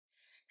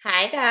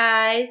Hi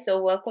guys,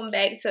 so welcome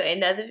back to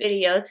another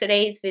video.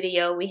 Today's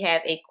video we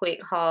have a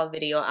quick haul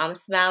video. I'm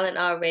smiling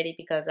already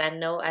because I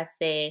know I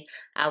said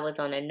I was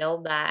on a no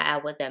buy. I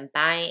wasn't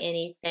buying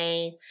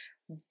anything,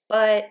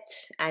 but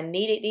I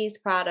needed these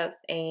products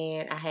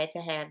and I had to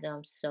have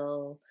them.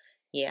 So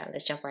yeah,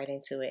 let's jump right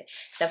into it.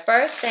 The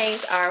first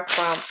things are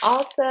from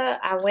Ulta.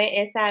 I went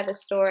inside the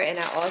store and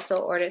I also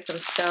ordered some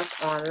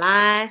stuff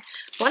online.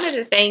 One of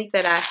the things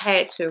that I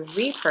had to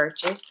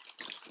repurchase,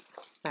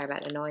 sorry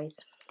about the noise.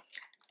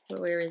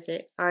 Where is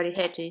it? I already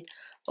had to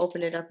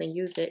open it up and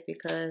use it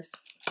because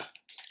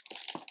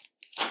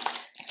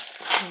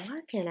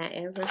why can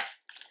I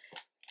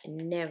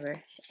never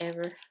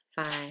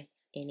find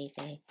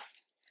anything?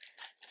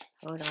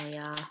 Hold on,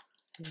 y'all.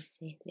 Let me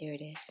see. There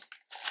it is.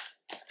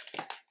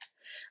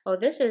 Oh,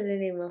 this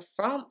isn't even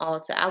from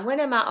Ulta. I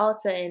went in my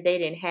Ulta and they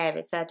didn't have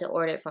it, so I had to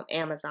order it from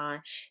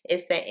Amazon.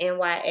 It's the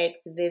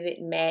NYX Vivid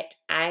Matte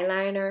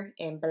Eyeliner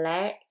in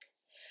black.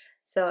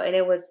 So, and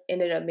it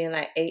ended up being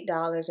like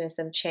 $8 and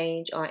some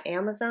change on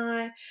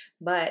Amazon.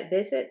 But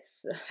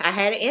I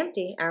had it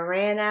empty. I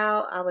ran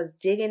out. I was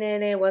digging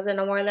in it. Wasn't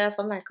no more left.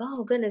 I'm like,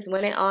 oh goodness,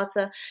 went in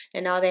Ulta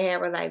and all they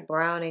had were like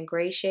brown and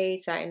gray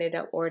shades. So I ended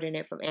up ordering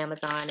it from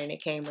Amazon and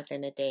it came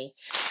within a day.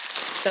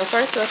 So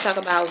first let's talk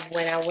about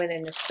when I went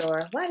in the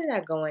store. Why did I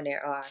go in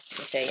there? Oh,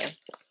 I'll tell you.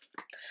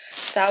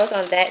 So I was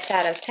on that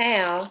side of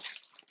town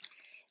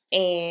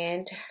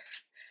and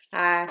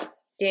I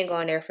didn't go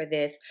in there for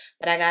this,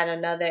 but I got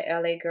another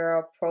LA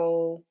Girl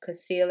Pro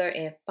Concealer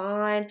in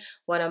Fawn,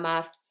 one of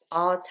my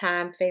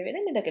all-time favorite.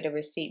 Let me look at the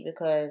receipt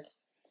because,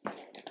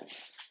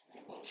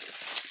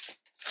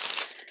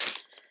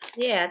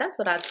 yeah, that's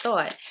what I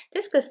thought.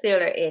 This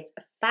concealer is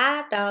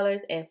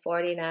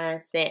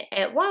 $5.49.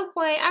 At one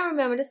point, I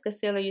remember this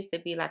concealer used to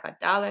be like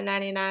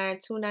 $1.99,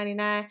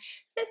 $2.99.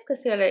 This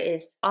concealer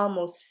is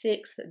almost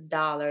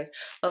 $6.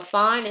 But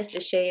Fawn is the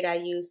shade I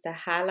use to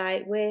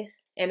highlight with.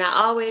 And I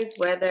always,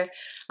 whether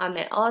I'm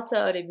at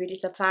Ulta or the beauty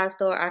supply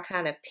store, I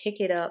kind of pick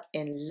it up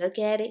and look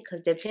at it. Because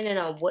depending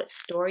on what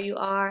store you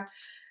are,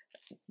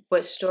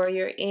 what store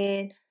you're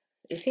in,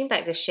 it seems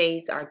like the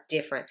shades are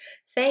different.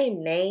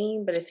 Same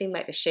name, but it seems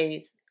like the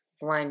shades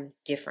run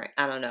different.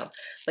 I don't know.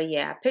 But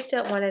yeah, I picked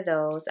up one of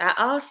those. I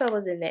also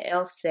was in the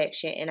e.l.f.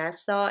 section and I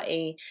saw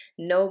a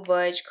No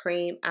Budge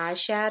Cream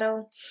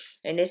eyeshadow.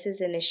 And this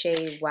is in the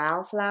shade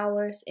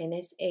Wildflowers. And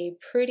it's a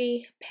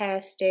pretty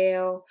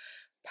pastel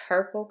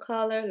purple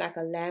color, like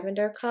a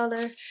lavender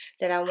color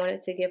that I wanted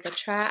to give a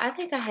try. I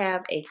think I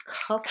have a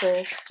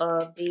couple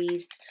of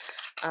these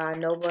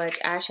No Budge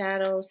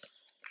eyeshadows.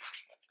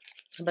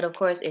 But of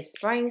course, it's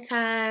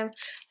springtime,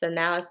 so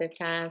now it's the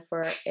time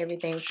for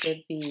everything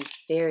to be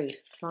very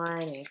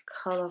fun and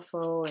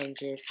colorful and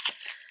just,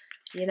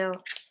 you know.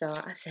 So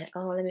I said,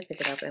 oh, let me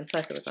pick it up. And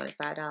plus, it was only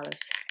 $5. Let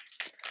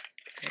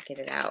me get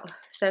it out.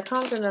 So it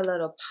comes in a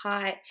little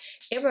pot.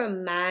 It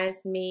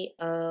reminds me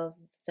of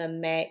the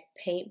MAC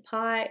paint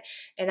pot.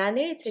 And I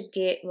need to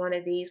get one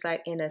of these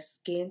like in a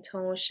skin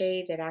tone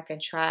shade that I can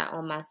try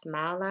on my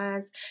smile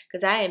lines.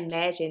 Because I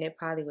imagine it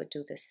probably would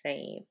do the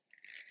same.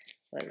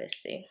 But let's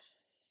see.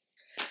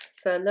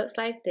 So it looks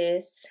like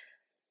this.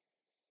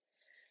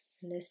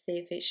 Let's see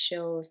if it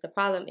shows. The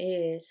problem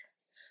is,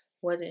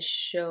 wasn't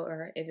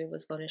sure if it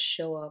was going to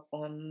show up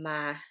on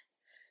my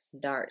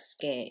dark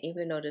skin.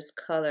 Even though this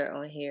color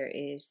on here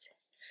is,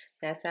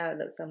 that's how it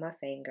looks on my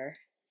finger.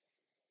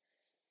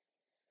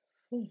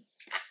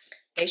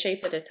 Make sure you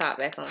put the top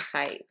back on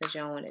tight because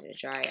you don't want it to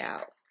dry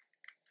out.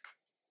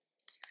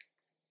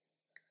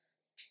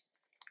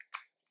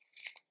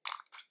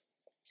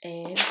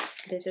 And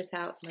this is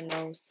how my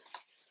nose.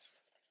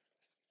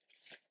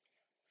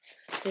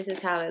 This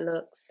is how it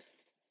looks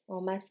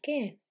on my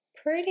skin.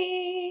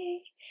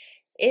 Pretty.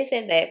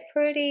 Isn't that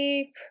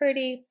pretty?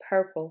 Pretty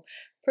purple.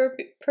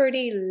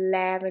 Pretty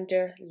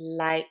lavender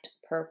light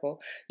purple.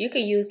 You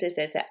can use this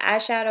as an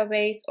eyeshadow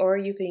base or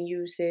you can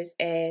use this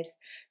as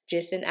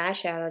just an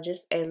eyeshadow,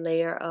 just a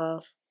layer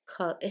of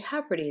color.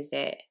 How pretty is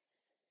that?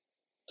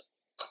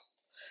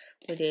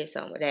 We did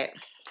something with that.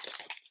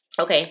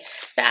 Okay,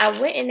 so I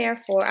went in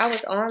there I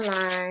was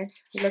online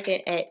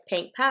looking at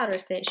pink powder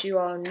since you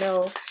all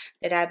know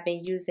that I've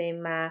been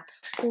using my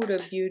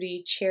Huda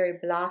Beauty Cherry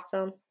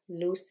Blossom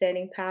loose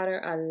setting powder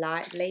a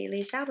lot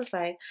lately. So I was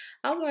like,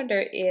 I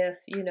wonder if,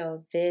 you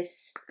know,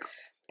 this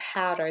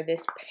powder,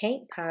 this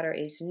pink powder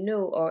is new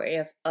or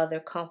if other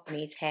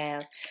companies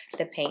have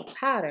the pink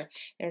powder.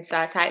 And so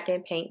I typed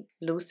in pink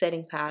loose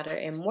setting powder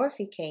and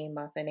Morphe came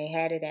up and they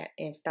had it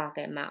in stock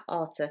at my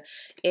Ulta.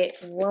 It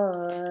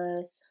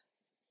was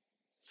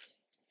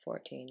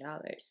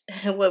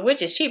 $14, well,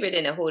 which is cheaper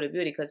than the Huda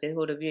Beauty because the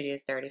Huda Beauty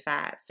is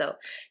 $35. So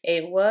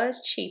it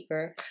was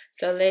cheaper.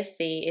 So let's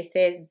see. It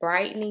says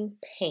brightening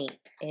pink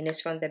and it's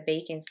from the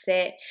Bacon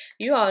Set.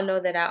 You all know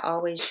that I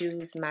always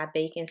use my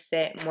Bacon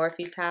Set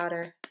Morphe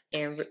powder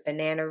and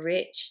Banana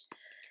Rich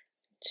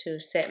to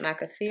set my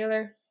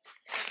concealer.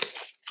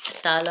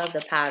 So I love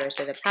the powder.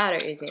 So the powder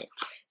isn't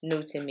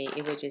new to me.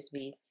 It would just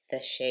be the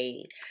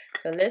shade.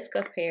 So let's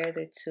compare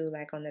the two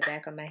like on the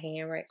back of my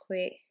hand right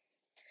quick.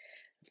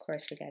 Of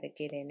course, we got to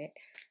get in it.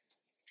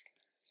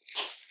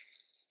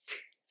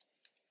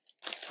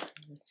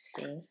 Let's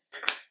see.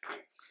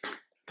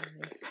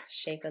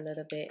 Shake a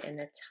little bit in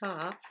the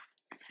top.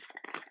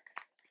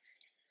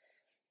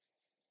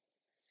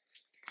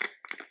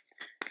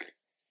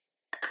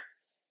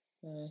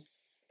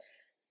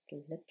 It's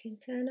looking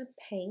kind of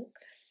pink,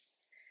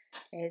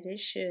 as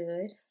it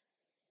should.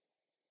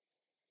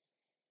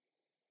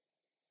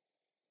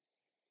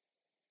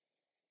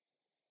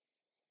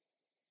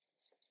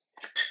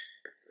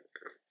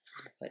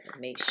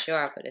 But make sure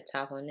I put the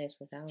top on this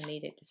because I don't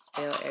need it to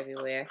spill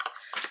everywhere.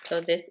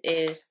 So this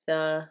is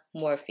the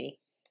Morphe,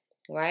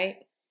 right?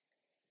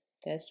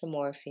 That's the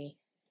Morphe.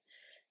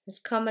 It's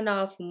coming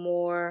off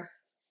more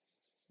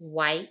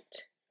white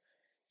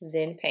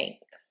than pink.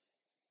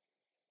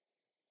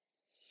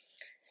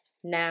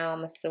 Now I'm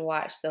going to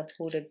swatch the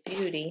Huda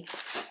Beauty.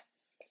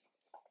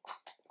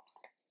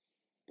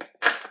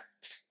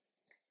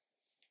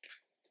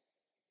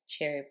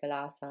 Cherry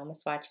Blossom. I'm going to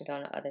swatch it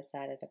on the other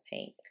side of the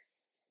pink.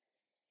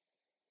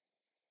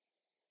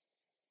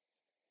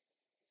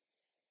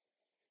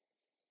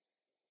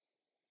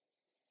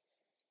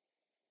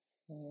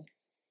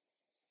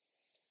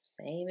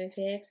 Same if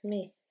you ask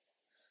me.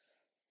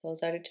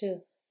 Those are the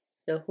two.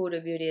 The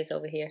Huda Beauty is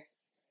over here.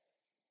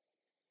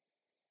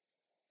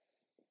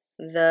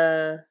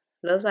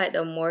 Looks like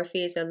the Morphe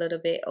is a little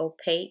bit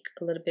opaque,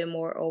 a little bit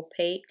more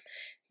opaque.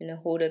 And the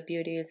Huda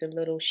Beauty is a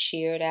little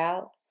sheared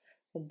out.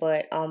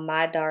 But on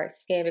my dark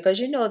skin, because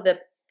you know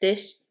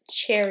this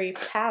cherry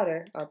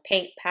powder or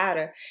pink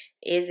powder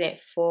isn't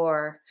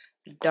for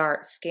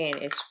dark skin.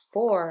 It's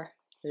for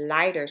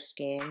lighter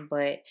skin.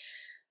 But,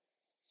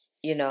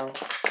 you know,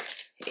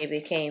 it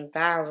became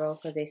viral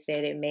because they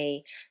said it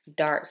made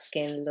dark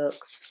skin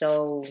look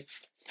so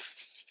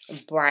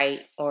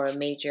bright, or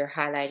made your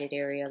highlighted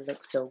area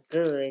look so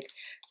good.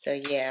 So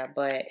yeah,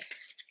 but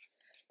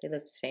they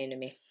look the same to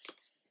me.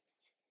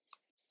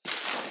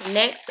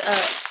 Next up,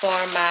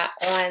 for my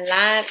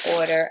online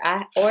order,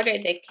 I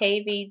ordered the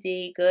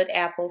KVD Good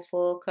Apple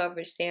Full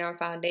Coverage Serum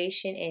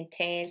Foundation in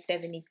Tan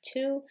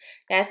 72.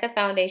 That's the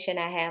foundation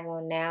I have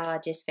on now. I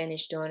just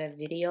finished doing a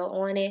video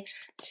on it.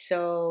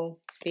 So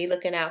be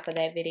looking out for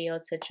that video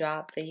to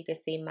drop so you can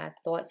see my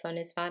thoughts on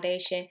this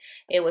foundation.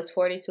 It was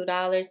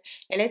 $42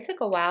 and it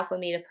took a while for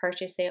me to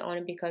purchase it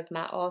only because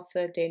my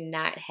Ulta did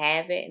not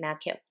have it and I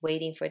kept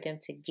waiting for them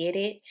to get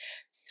it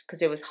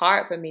because it was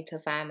hard for me to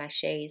find my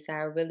shades. So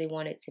I really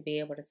wanted to be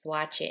able to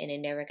swatch it and it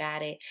never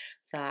got it.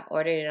 So I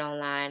ordered it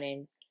online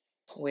and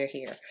we're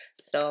here.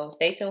 So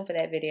stay tuned for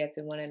that video if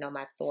you want to know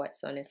my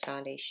thoughts on this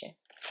foundation.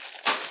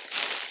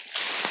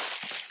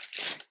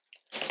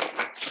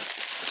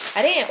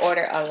 I didn't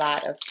order a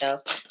lot of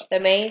stuff. The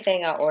main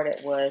thing I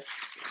ordered was,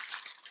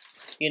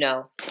 you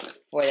know,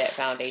 for that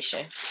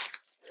foundation.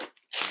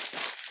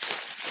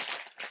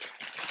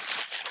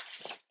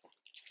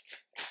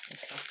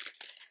 Okay.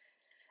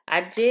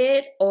 I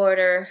did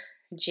order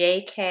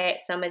J-Cat,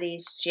 some of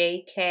these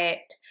J-Cat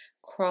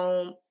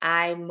Chrome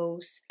Eye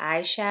Mousse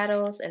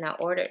eyeshadows, and I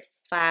ordered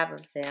 5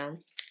 of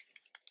them.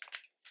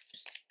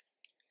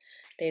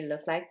 They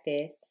look like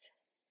this.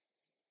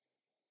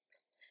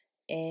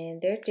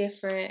 And they're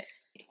different.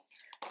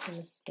 Let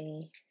me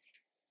see.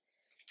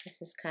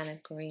 This is kind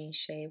of green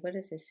shade. What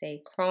does it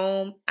say?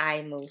 Chrome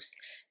Eye Mousse.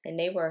 And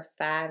they were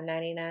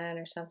 $5.99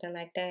 or something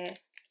like that.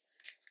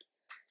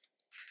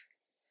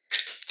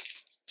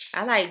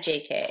 I like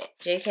J-Cat.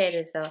 J-Cat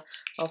is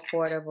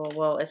affordable.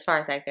 Well, as far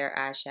as like their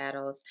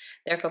eyeshadows,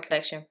 their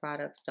complexion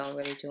products don't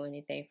really do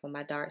anything for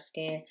my dark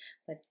skin.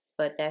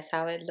 But that's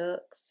how it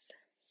looks.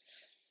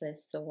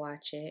 Let's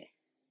swatch it.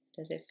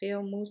 Does it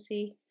feel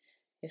moussey?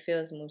 It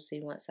feels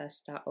moussey once I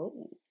start.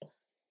 Oh,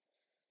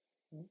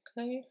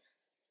 okay.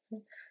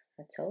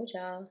 I told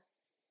y'all.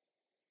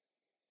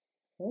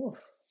 Ooh.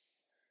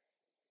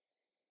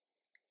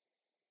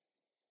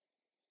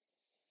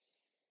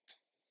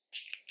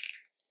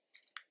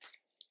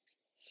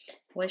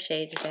 What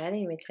shade is that? I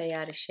didn't even tell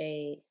y'all the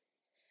shade.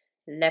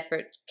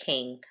 Leopard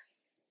King.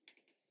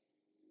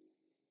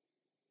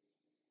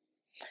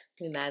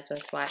 We might as well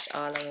swatch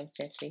all of them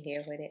since we're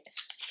here with it.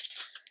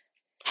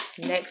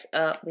 Next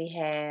up, we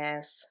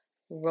have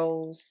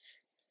Rose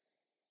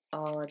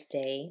All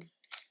Day.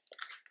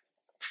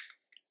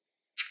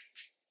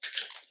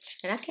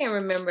 And I can't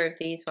remember if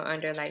these were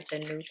under like the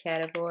new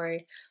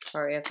category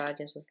or if I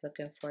just was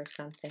looking for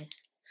something.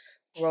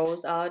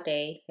 Rose All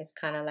Day is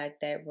kind of like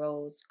that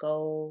rose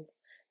gold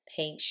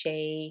pink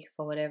shade.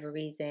 For whatever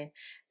reason,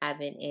 I've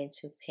been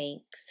into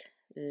pinks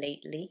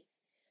lately.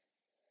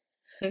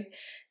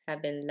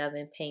 I've been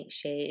loving pink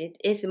shade.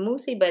 It's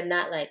moussey, but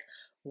not like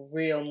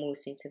real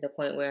moussey to the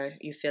point where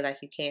you feel like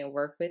you can't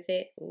work with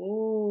it.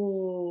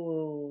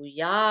 Ooh,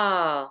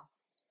 y'all.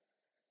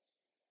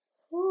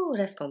 Ooh,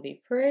 that's gonna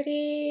be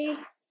pretty.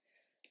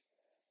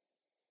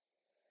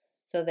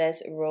 So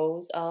that's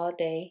Rose All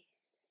Day.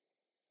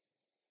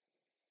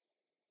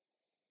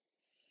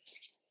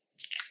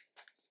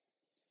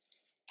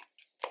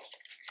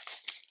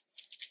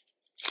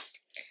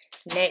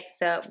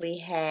 Next up, we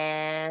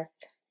have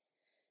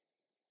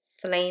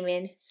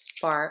Flaming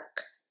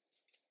Spark.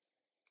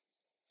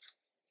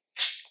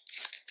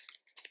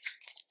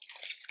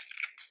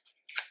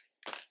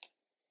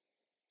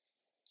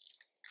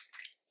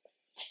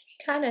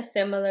 Kind of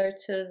similar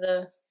to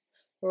the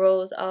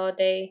Rose All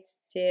Day,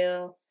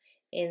 still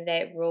in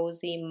that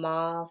rosy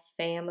mauve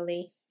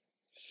family.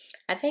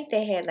 I think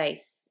they had like,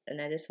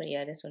 no, this one,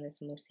 yeah, this one is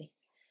moussey.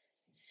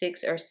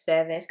 6 or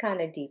 7. It's kind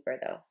of deeper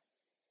though.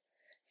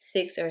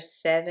 6 or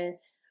 7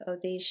 of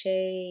these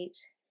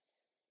shades.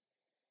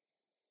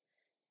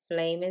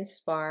 Flaming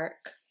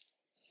Spark.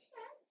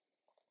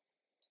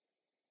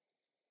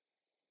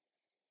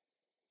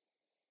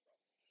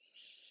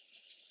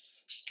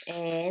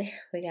 And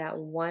we got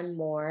one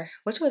more,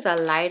 which was a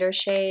lighter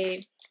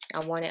shade. I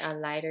wanted a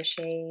lighter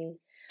shade,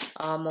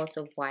 almost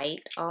a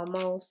white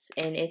almost.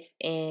 And it's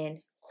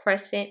in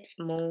Crescent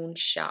Moon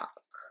Shock.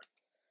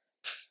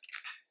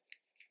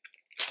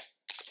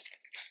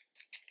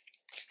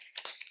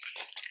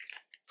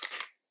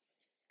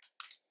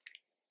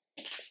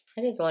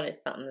 I just wanted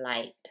something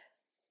light.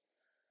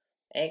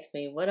 Ask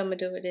me what I'm going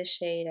to do with this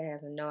shade. I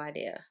have no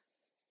idea.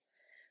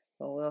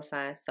 But we'll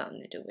find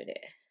something to do with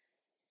it.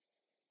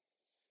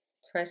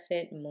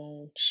 Crescent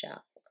Moon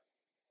Shock.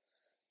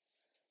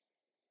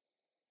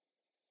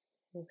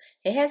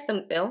 It has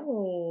some,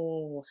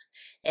 oh,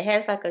 it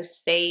has like a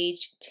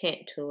sage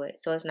tint to it.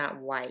 So it's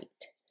not white.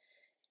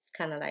 It's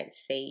kind of like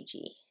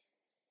sagey.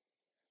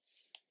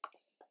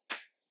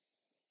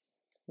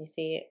 You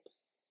see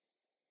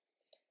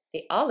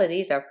it? All of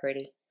these are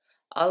pretty.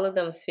 All of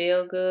them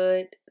feel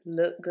good,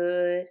 look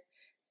good,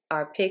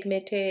 are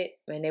pigmented,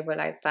 and they were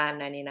like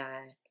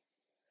 $5.99.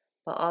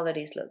 But all of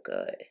these look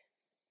good.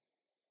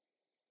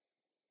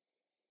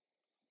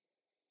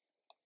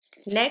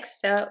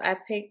 Next up, I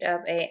picked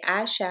up a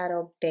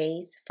eyeshadow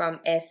base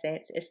from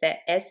Essence. It's that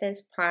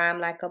Essence Prime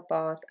Like a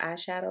Boss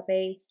eyeshadow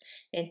base.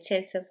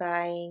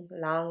 Intensifying,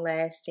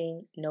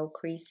 long-lasting, no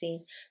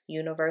creasing,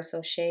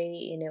 universal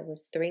shade. And it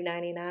was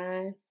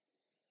 $3.99.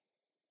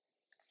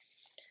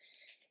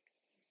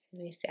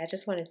 Let me see. I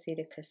just want to see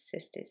the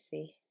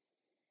consistency.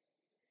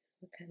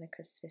 What kind of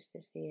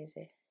consistency is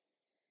it?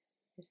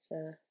 It's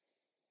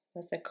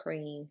a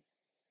cream.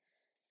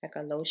 Like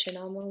a lotion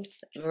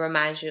almost. It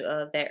reminds you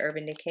of that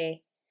Urban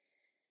Decay.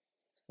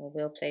 Well,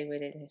 we'll play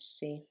with it and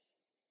see.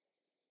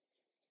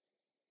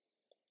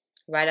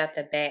 Right off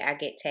the bat, I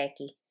get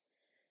tacky.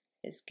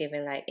 It's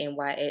giving like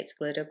NYX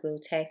glitter glue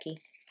tacky.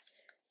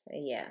 But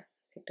yeah,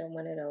 picked up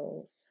one of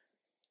those.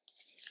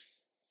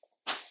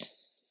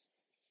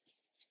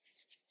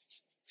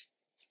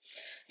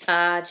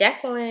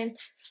 Jacqueline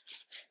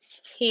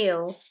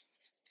Hill,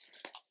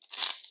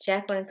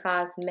 Jacqueline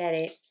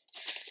Cosmetics.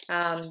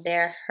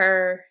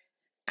 Her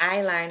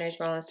eyeliners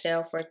were on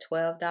sale for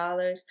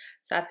 $12.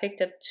 So I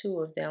picked up 2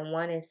 of them.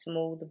 One in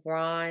smooth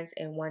bronze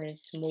and one in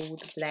smooth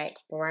black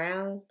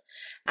brown.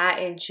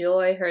 I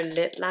enjoy her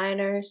lip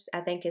liners.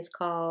 I think it's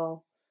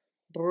called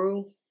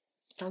Brew.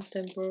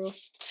 Something Brew.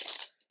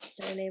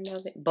 What's the name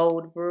of it?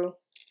 Bold Brew.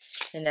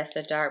 And that's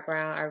the dark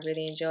brown. I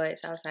really enjoy it.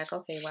 So I was like,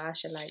 okay, well, I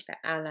should like the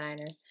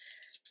eyeliner.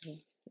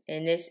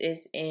 And this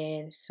is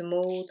in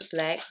smooth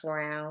black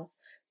brown.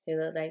 They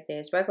look like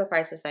this. Regular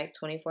price was like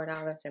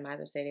 $24. And might as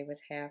well say it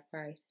was half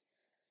price.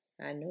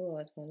 I knew I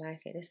was going to like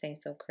it. This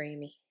thing's so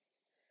creamy.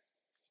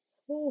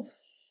 Ooh.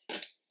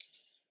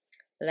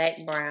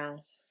 Black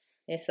brown.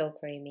 It's so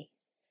creamy.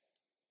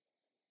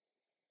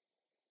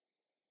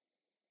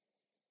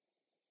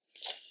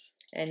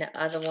 And the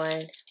other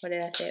one, what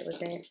did I say it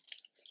was in?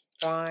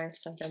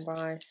 Bronze, something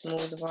bronze,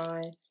 smooth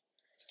bronze.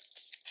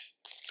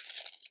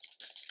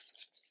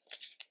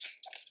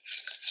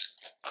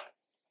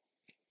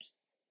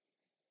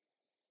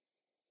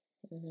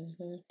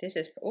 This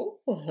is,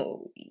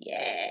 oh,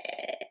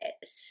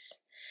 yes.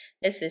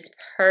 This is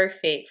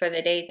perfect for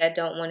the days I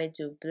don't want to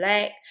do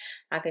black.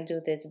 I can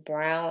do this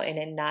brown and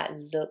it not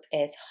look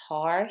as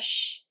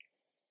harsh.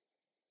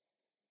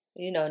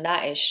 You know,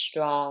 not as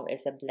strong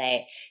as a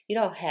black. You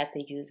don't have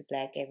to use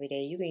black every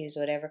day. You can use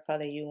whatever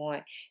color you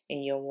want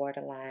in your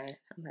waterline.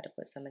 I'm about to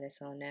put some of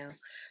this on now.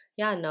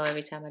 Y'all know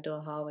every time I do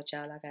a haul with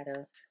y'all, I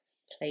gotta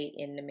play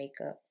in the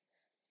makeup.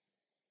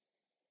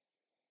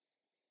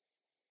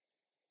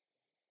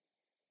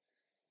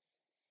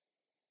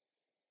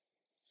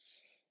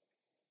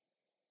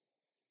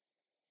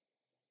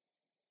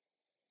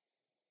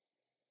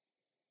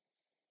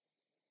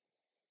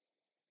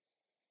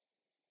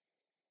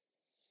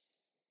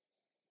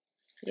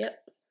 Yep,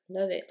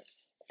 love it.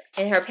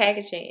 And her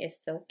packaging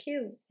is so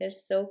cute. They're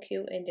so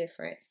cute and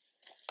different.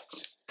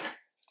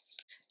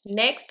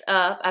 Next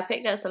up, I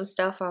picked up some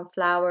stuff from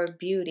Flower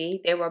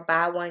Beauty. They were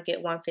buy one,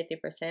 get one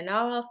 50%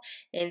 off.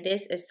 And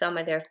this is some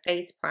of their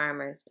face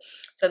primers.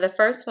 So the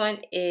first one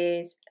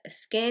is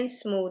Skin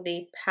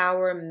Smoothie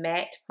Power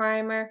Matte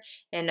Primer.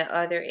 And the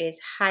other is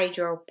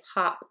Hydro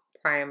Pop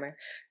primer.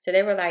 So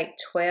they were like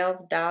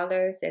 $12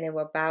 and they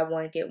were buy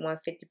one get one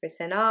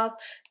 50% off.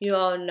 You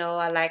all know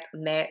I like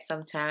matte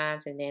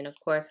sometimes, and then of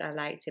course I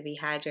like to be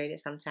hydrated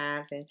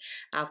sometimes, and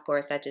of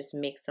course I just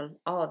mix them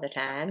all the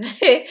time.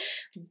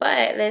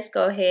 But let's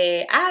go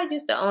ahead. I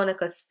used to own a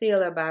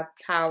concealer by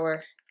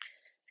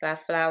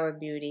Flower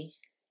Beauty,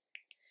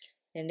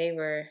 and they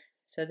were,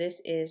 so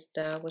this is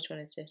the, which one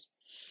is this?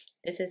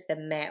 This is the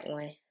matte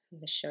one. I'm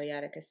going to show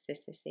y'all the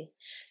consistency.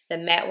 The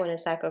matte one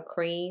is like a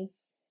cream.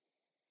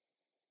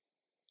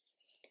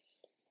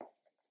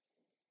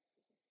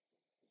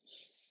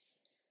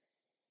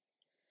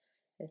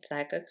 It's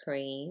like a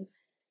cream.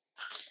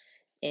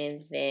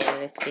 And then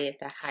let's see if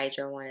the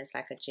Hydra one is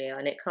like a gel.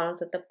 And it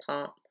comes with a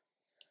pump.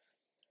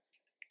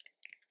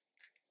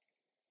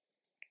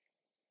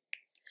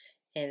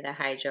 And the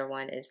Hydra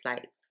one is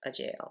like a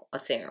gel, a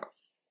serum.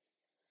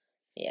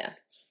 Yeah.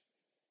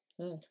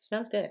 It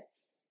smells good. It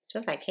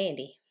smells like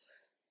candy.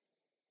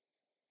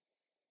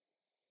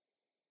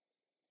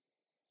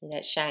 And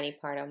that shiny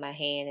part on my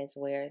hand is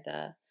where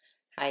the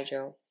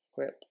Hydro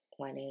Grip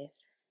one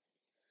is.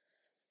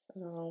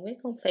 We're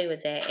going to play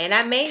with that. And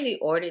I mainly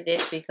ordered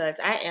this because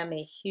I am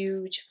a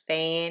huge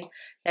fan.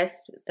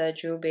 That's the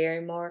Drew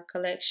Barrymore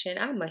collection.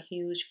 I'm a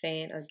huge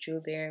fan of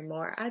Drew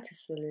Barrymore. I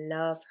just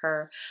love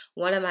her.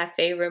 One of my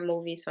favorite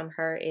movies from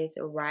her is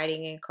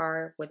Riding in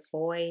Car with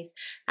Boys.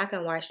 I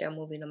can watch that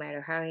movie no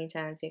matter how many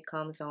times it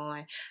comes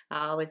on.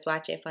 I always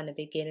watch it from the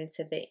beginning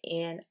to the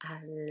end. I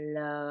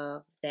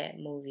love that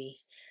movie.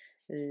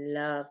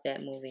 Love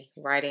that movie.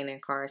 Riding in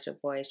Cars with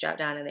Boys. Drop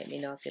down and let me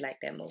know if you like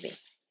that movie.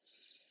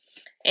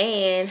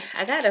 And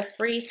I got a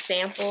free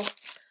sample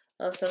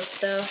of some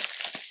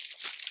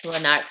stuff.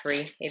 Well, not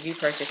free. If you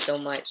purchase so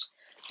much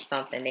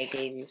something, they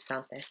gave you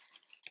something.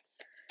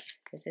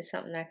 Is this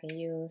something I can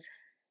use?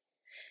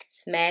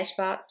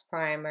 Smashbox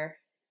Primer.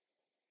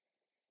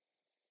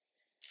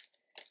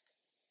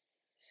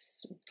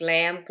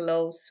 Glam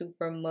Glow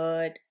Super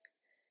Mud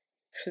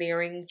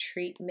Clearing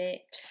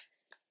Treatment.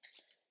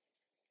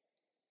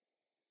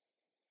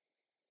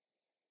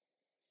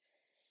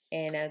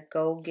 And a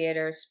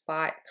Go-Getter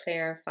Spot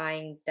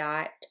Clarifying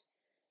Dot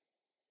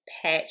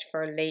Patch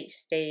for Late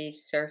Stage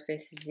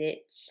Surface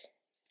Zits.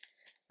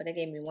 But they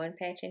gave me one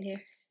patch in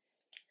here.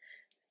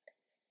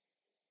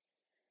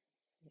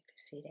 You can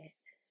see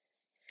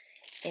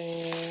that.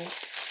 And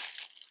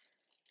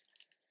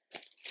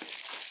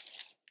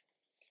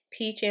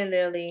Peach and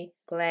Lily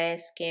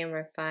Glass Skin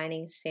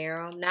Refining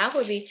Serum. Now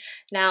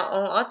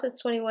on Ulta's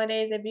 21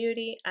 Days of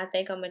Beauty, I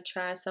think I'm going to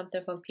try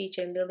something from Peach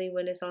and Lily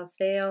when it's on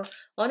sale.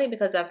 Only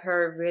because I've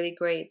heard really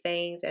great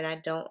things and I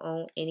don't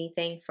own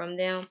anything from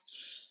them.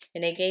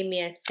 And they gave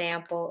me a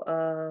sample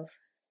of,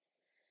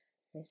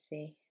 let's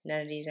see,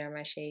 none of these are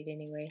my shade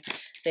anyway.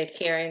 The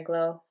Care and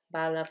Glow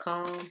by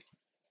Lancome.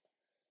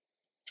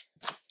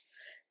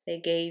 They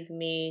gave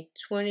me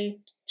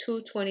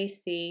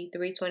 220C,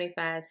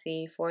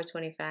 325C,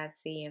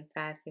 425C, and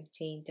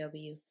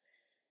 515W.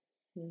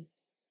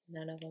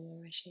 None of them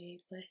are my shade,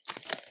 but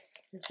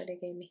that's what they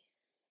gave me.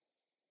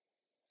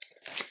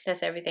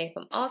 That's everything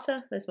from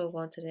Ulta. Let's move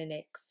on to the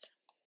next.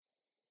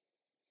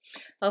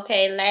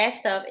 Okay,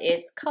 last up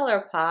is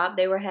Colourpop.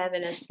 They were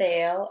having a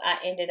sale. I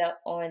ended up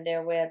on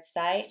their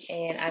website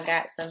and I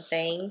got some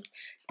things.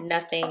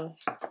 Nothing,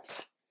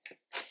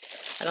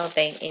 I don't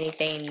think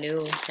anything new.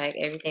 Like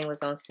everything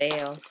was on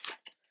sale.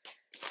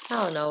 I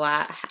don't know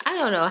why. I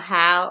don't know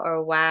how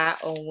or why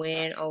or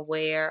when or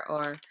where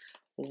or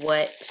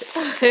what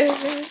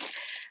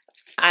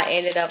I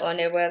ended up on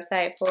their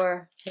website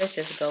for. Let's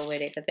just go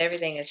with it because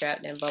everything is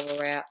wrapped in bubble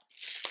wrap.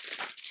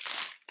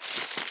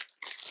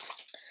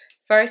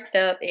 First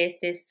up is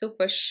this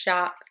Super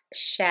Shock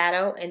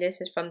Shadow, and this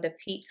is from the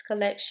Peeps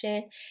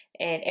collection,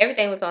 and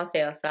everything was on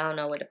sale, so I don't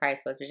know what the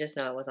price was, but just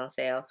know it was on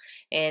sale.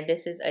 And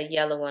this is a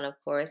yellow one, of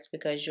course,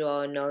 because you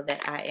all know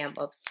that I am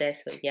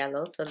obsessed with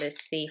yellow. So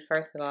let's see,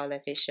 first of all,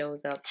 if it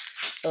shows up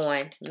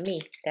on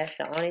me. That's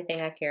the only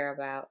thing I care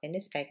about. And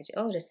this package,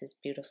 oh, this is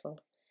beautiful.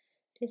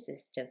 This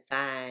is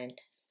divine.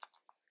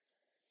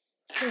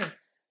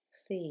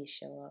 Please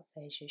show up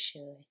as you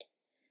should.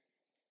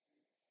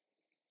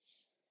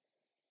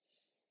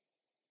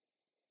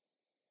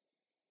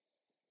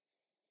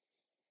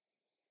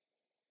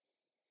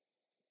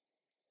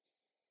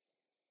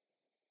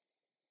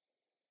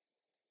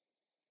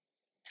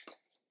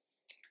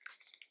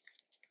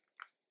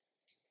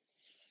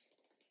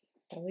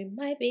 We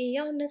might be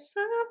on to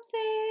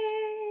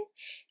something.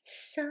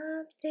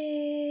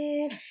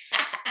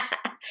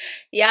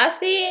 Y'all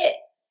see it?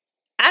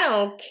 I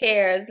don't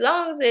care. As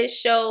long as it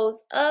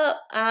shows up,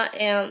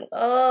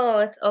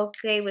 it's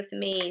okay with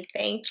me.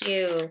 Thank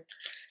you.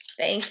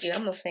 Thank you.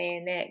 I'm going to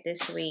plan that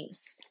this week.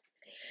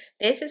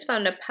 This is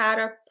from the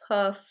Powder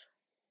Puff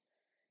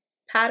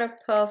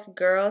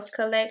Girls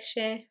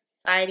Collection.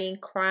 Fighting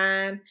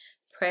Crime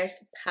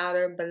Pressed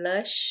Powder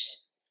Blush.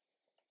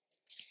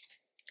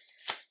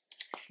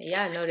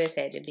 Y'all know this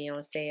had to be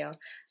on sale.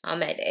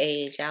 I'm at the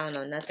age, I don't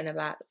know nothing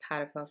about the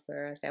Powder Puff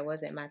Girls. That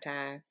wasn't my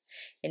time.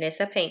 And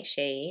it's a pink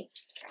shade.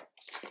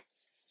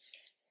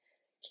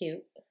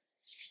 Cute.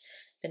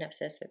 Been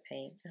obsessed with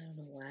paint. I don't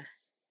know why.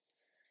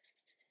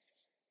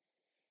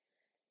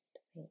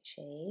 Pink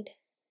shade.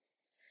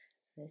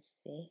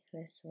 Let's see.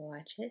 Let's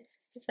watch it.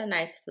 It's a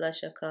nice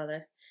flush of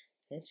color.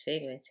 It's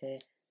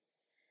pigmented.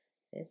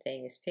 This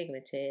thing is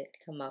pigmented.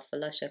 Come on,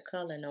 flush of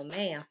color. No,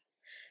 ma'am.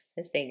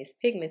 This thing is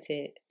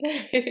pigmented.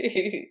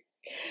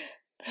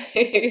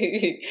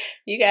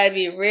 You gotta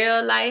be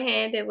real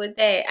light-handed with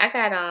that.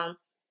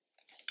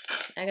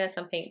 I got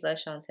some pink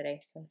blush on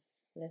today, so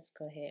let's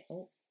go ahead.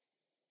 Oh.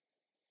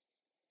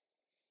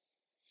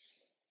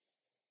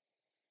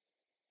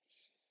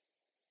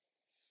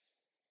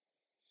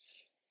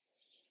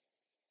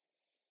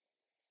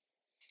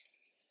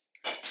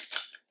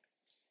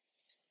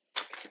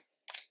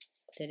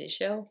 Did it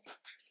show?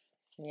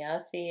 Y'all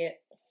see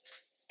it?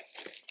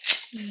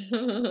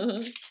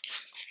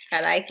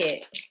 I like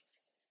it.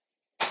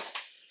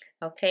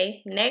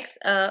 Okay, next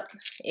up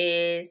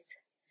is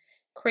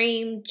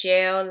Cream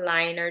Gel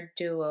Liner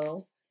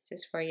Duo. Is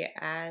this for your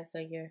eyes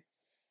or your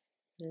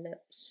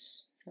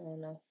lips? I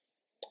don't know.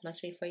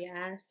 Must be for your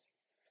eyes.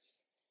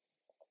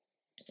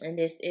 And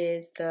this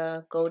is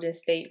the Golden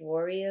State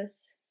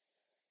Warriors.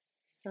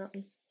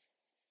 Something.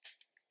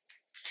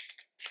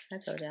 I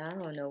told you I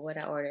don't know what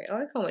I ordered. Oh,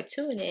 it come with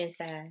 2 in the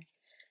inside.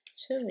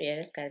 2, yeah,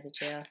 that's gotta be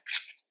gel.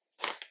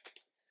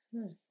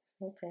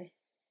 Okay.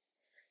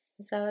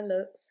 That's how it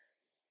looks.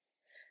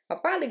 I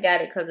probably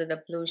got it because of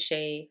the blue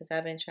shade, because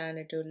I've been trying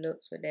to do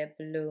looks with that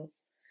blue.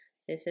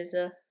 This is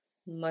a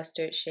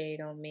mustard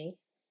shade on me.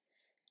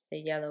 The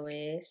yellow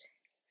is.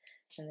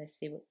 And let's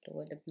see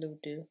what the blue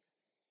do.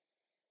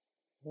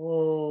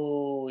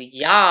 Oh,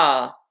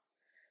 y'all.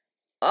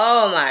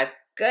 Oh my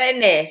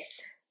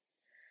goodness.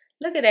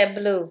 Look at that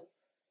blue.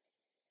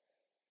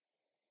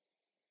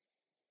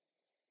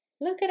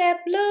 Look at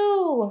that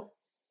blue.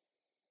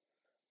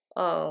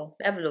 Oh,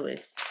 that blue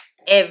is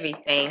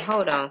everything.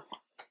 Hold on.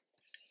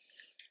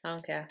 I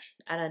don't care.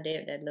 I done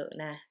did that look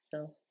now,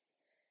 so.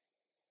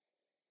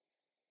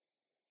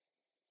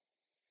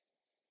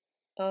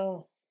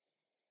 Oh.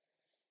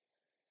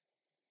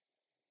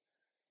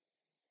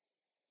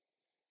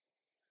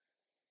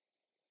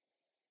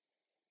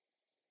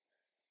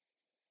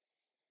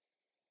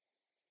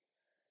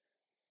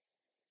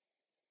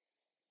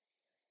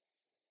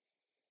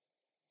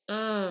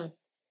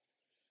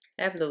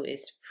 That blue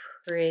is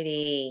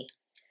pretty.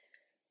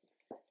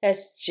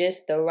 That's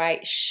just the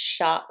right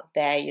shock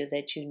value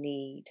that you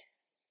need.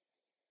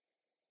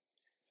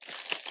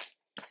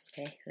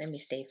 Okay, let me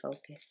stay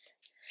focused.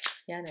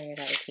 Y'all know you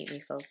gotta keep me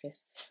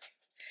focused.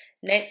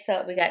 Next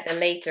up, we got the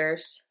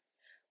Lakers.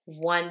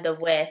 Won the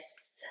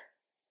West.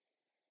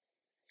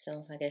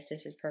 So I guess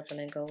this is purple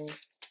and gold.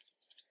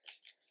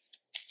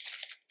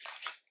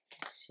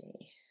 Let's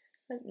see.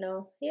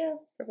 No, yeah,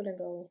 purple and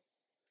gold.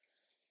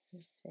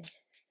 Let's see.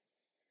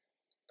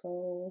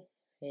 Gold.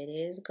 It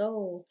is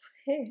gold.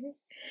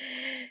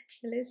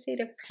 Let's see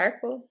the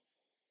purple.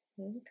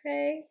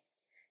 Okay.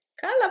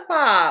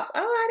 Colourpop. Oh,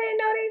 I didn't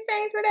know these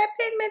things were that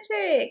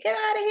pigmented. Get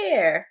out of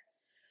here.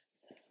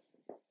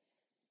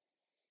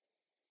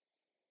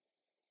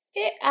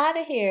 Get out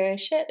of here and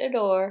shut the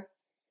door.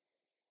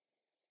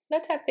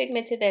 Look how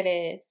pigmented that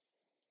is.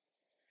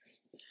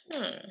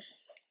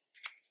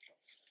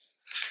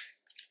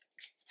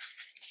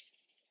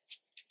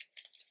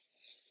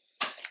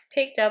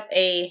 Picked up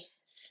a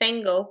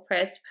single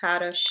pressed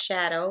powder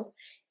shadow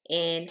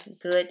in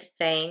Good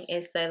Thing.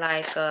 It's a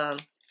like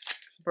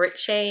brick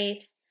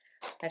shade,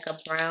 like a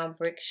brown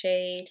brick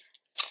shade.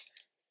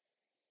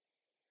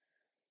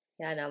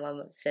 Y'all know I'm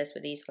obsessed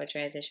with these for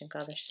transition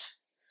colors.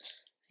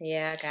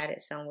 Yeah, I got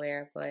it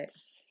somewhere, but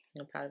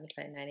it probably was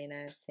like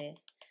 99 cents.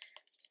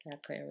 So I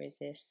couldn't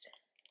resist.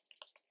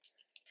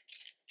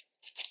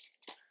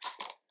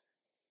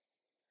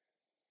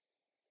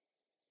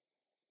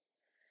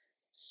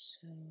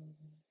 So,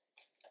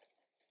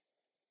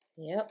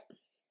 yep.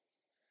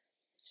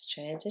 It's a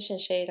transition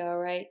shade, all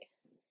right.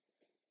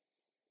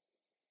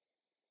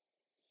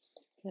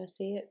 Y'all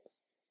see it?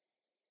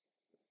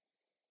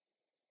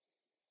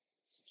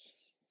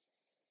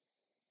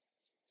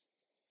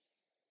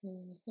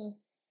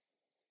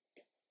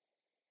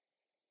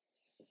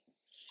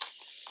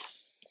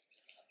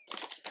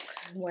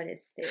 What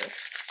is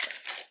this?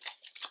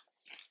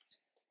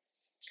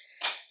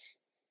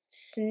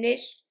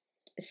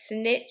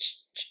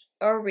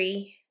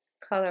 Snitchery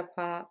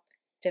Colourpop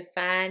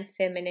Define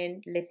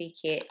Feminine Lippy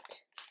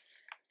Kit.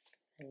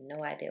 I have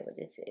no idea what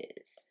this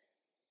is.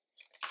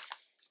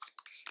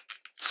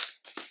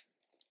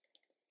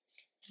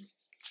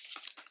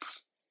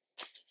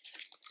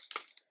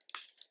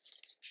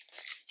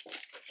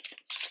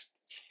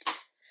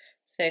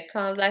 So it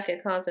comes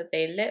with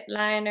a lip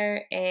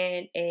liner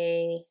and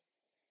a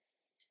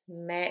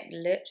matte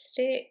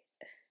lipstick.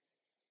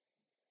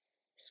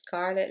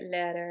 Scarlet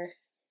Letter.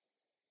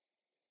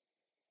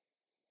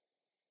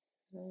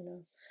 I don't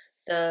know.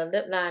 The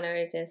lip liner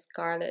is in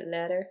Scarlet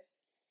Letter.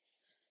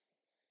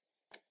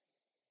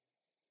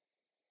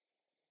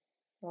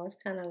 Oh, it's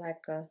kind of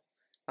like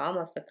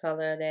almost the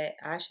color of that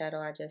eyeshadow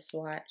I just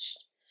swatched.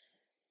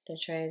 The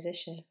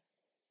transition.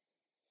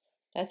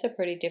 That's a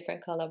pretty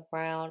different color,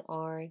 brown,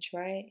 orange,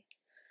 right?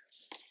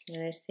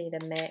 And let's see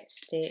the matte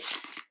stick.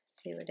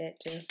 See what that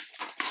do.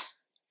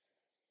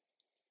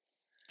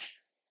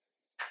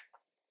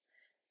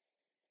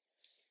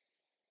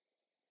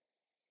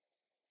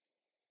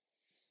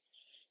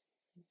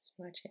 Let's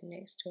watch it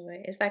next to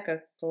it. It's like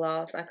a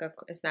gloss,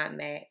 it's not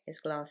matte, it's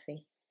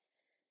glossy.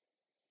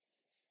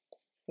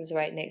 It's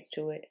right next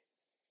to it.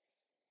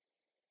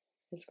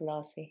 It's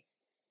glossy.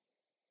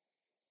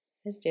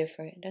 It's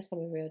different. That's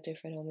gonna be real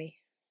different on me.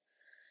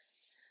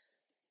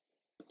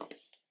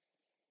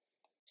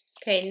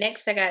 Okay,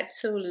 next I got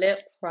two lip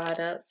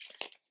products.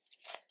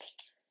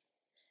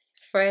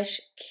 Fresh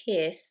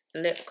Kiss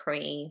lip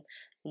cream.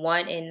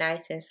 One in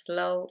Nice and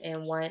Slow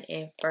and one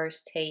in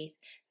First Taste.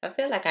 I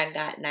feel like I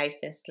got Nice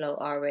and Slow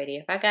already.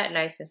 If I got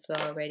Nice and Slow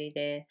already,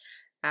 then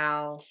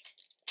I'll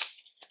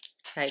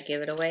like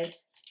give it away.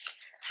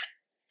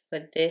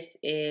 But this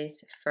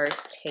is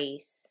First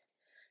Taste.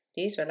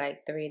 These were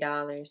like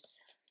 $3.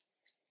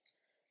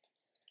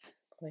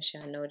 Which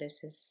y'all know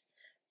this is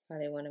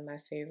probably one of my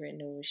favorite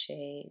nude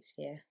shades.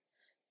 Yeah.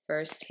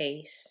 First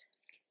Taste.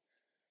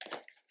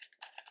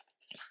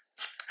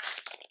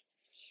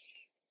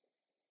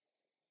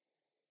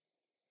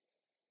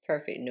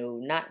 Perfect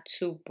nude. Not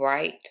too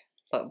bright,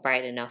 but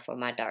bright enough for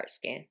my dark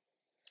skin.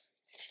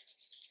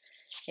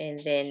 And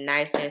then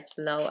Nice and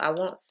Slow. I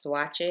won't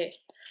swatch it,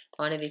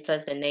 only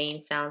because the name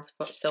sounds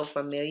so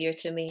familiar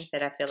to me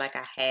that I feel like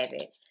I have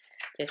it,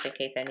 just in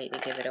case I need to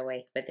give it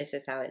away. But this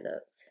is how it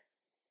looks.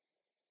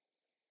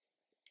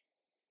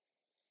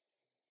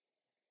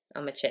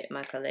 I'm going to check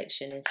my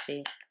collection and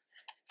see.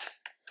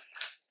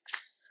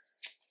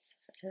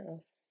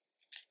 Uh-oh.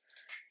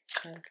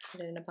 I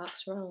put it in the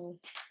box wrong.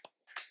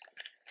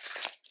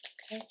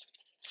 Okay.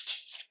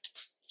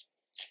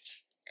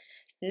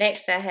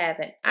 Next, I have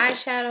an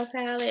eyeshadow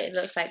palette. It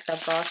looks like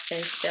the Boston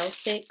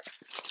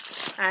Celtics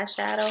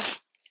eyeshadow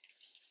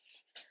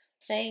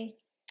thing.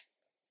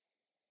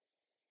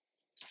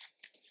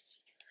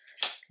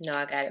 No,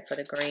 I got it for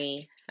the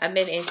green. I've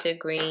been into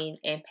green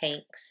and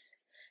pinks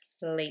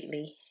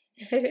lately.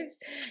 And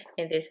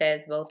this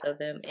has both of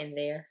them in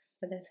there.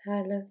 But that's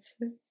how it looks.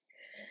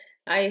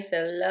 I used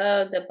to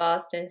love the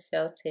Boston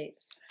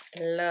Celtics.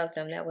 Love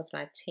them. That was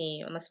my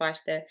team. I'm going to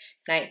swatch the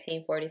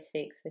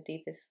 1946, the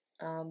deepest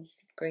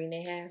green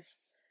they have.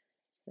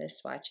 Let's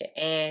swatch it.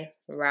 And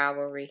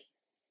Rivalry.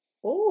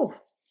 Ooh.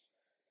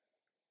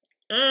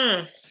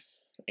 And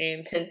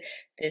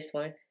this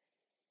one.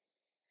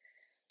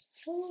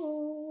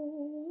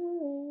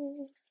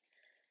 Ooh.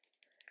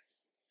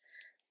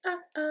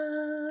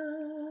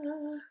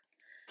 Uh-oh.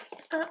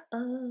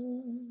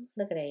 Uh-oh.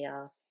 Look at that,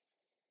 y'all.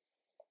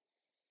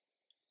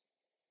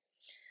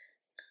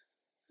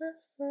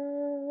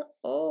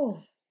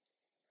 Oh,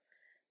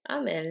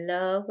 I'm in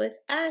love with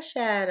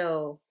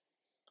eyeshadow.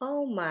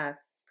 Oh my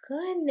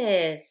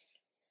goodness.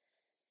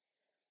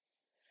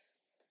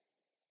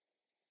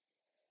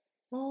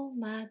 Oh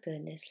my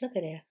goodness. Look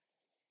at that.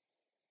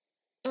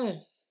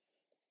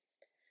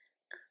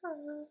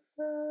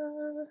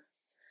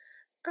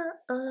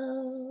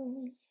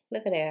 Uh-oh.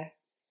 Look at that.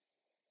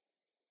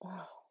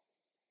 Oh,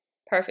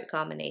 perfect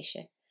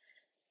combination.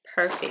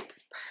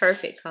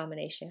 Perfect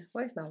combination.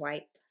 Where's my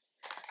wipe?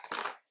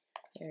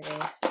 There it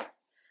is.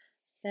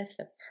 That's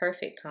a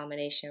perfect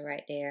combination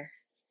right there.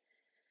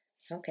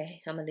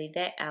 Okay, I'm going to leave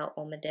that out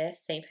on my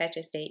desk. St.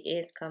 Patrick's Day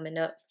is coming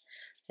up.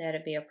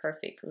 That'll be a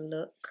perfect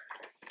look.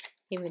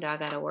 Even though I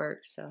got to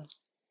work, so.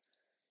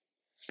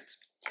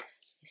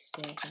 It's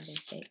still going to be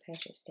St.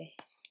 Patrick's Day.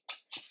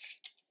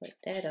 Put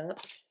that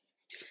up.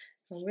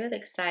 I'm really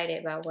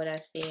excited about what I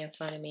see in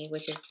front of me,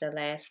 which is the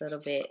last little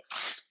bit.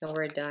 And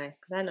we're done.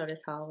 Because I know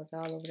this haul was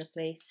all over the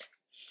place.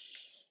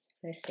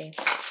 Let's see.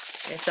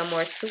 There's some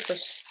more Super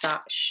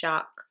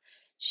Shock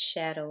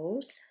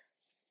shadows.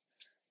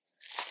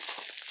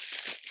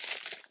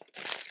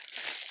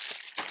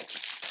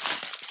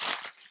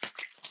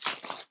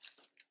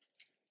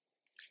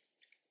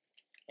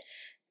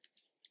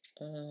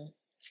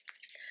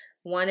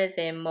 One is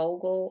in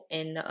Mogul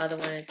and the other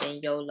one is in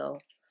YOLO.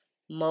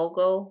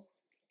 Mogul,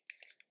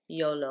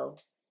 YOLO.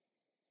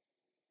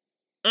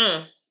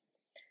 I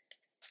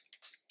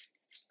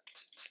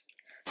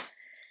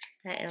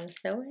am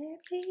so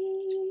happy.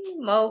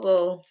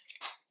 Mogul.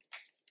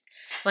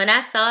 When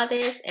I saw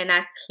this and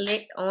I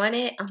clicked on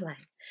it,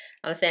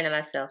 I'm saying to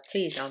myself,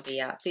 please don't be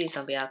out. Please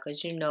don't be out.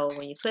 Because you know,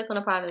 when you click on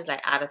a product, it's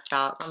like out of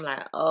stock. I'm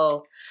like,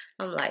 oh.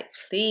 I'm like,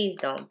 please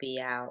don't be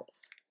out.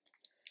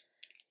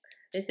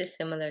 This is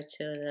similar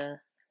to the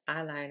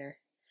eyeliner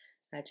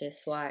I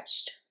just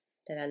swatched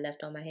that I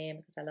left on my hand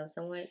because I love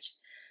so much.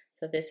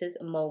 So this is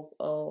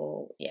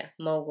Mogul. Yeah,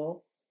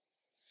 Mogul.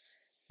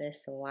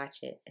 Let's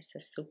watch it. It's a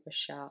Super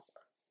Shock.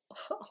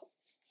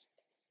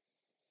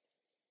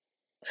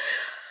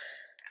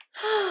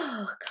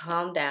 Oh,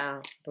 calm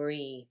down.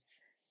 Breathe.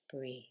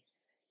 Breathe.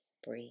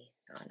 Breathe.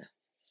 Oh, no.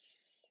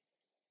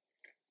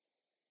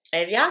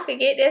 If y'all could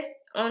get this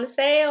on the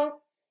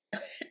sale,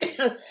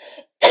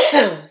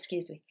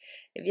 excuse me.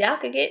 If y'all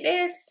could get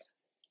this,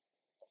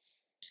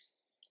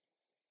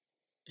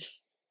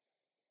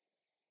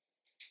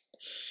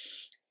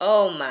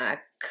 Oh my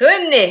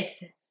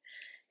goodness.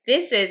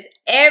 This is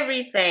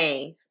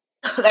everything.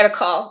 I got a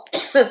call.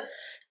 I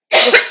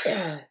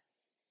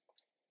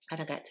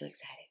done got too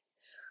excited.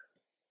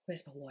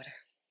 Where's my water?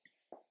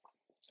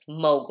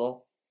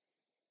 Mogul.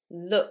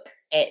 Look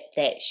at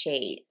that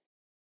shade.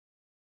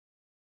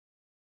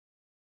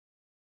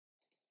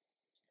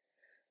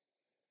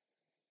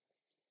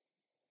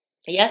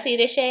 Y'all see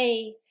this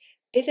shade?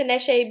 Isn't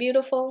that shade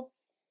beautiful?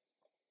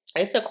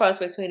 It's a cross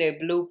between a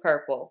blue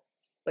purple,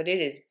 but it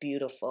is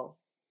beautiful.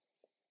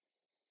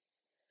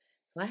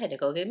 Well, I had to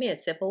go get me a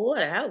sip of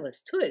water. I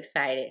was too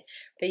excited.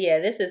 But yeah,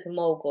 this is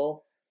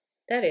Mogul.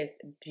 That is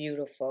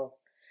beautiful.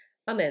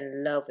 I'm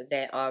in love with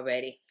that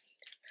already.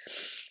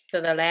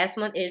 So the last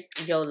one is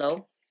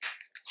YOLO.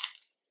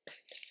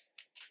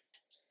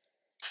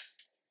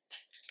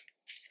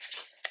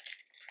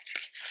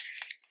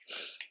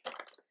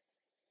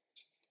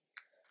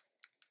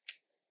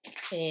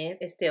 And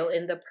it's still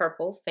in the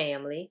purple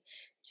family.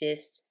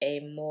 Just a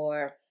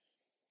more...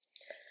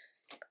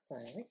 Come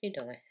on, what you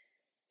doing?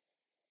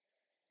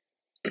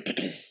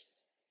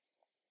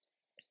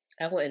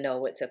 I wouldn't know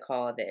what to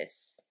call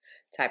this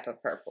type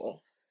of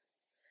purple.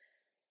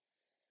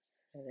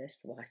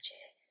 Let's watch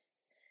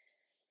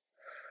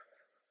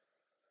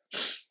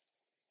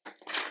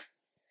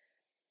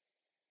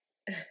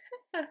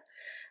it.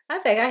 I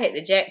think I hit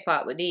the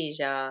jackpot with these,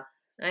 y'all.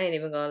 I ain't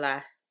even gonna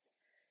lie.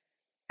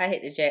 I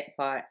hit the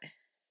jackpot.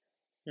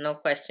 No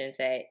questions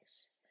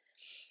asked.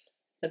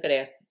 Look at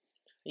there.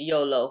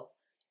 YOLO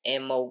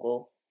and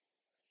Mogul.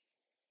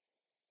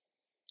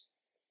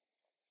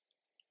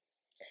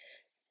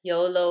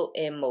 YOLO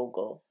and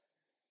Mogul.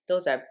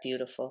 Those are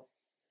beautiful.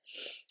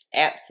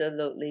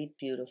 Absolutely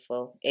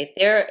beautiful.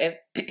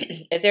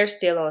 If they're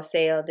still on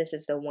sale, this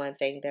is the one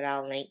thing that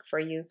I'll link for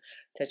you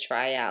to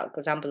try out,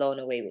 because I'm blown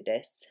away with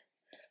this.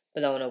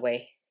 Blown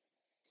away.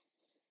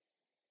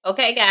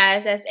 Okay,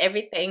 guys, that's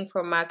everything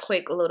for my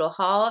quick little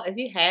haul. If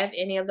you have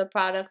any of the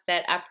products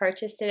that I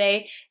purchased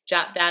today,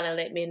 drop down and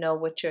let me know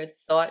what your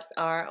thoughts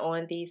are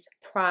on these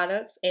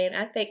products. And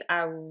I think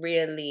I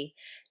really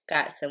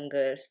got some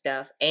good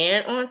stuff.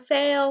 And on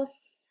sale.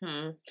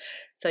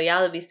 So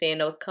y'all will be seeing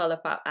those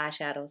Colourpop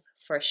eyeshadows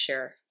for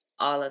sure.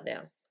 All of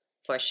them.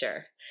 For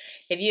sure.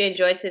 If you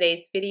enjoyed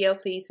today's video,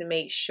 please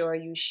make sure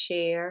you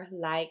share,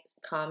 like,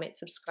 comment,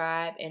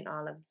 subscribe, and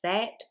all of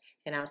that.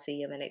 And I'll see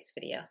you in my next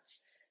video.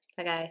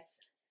 Bye, guys.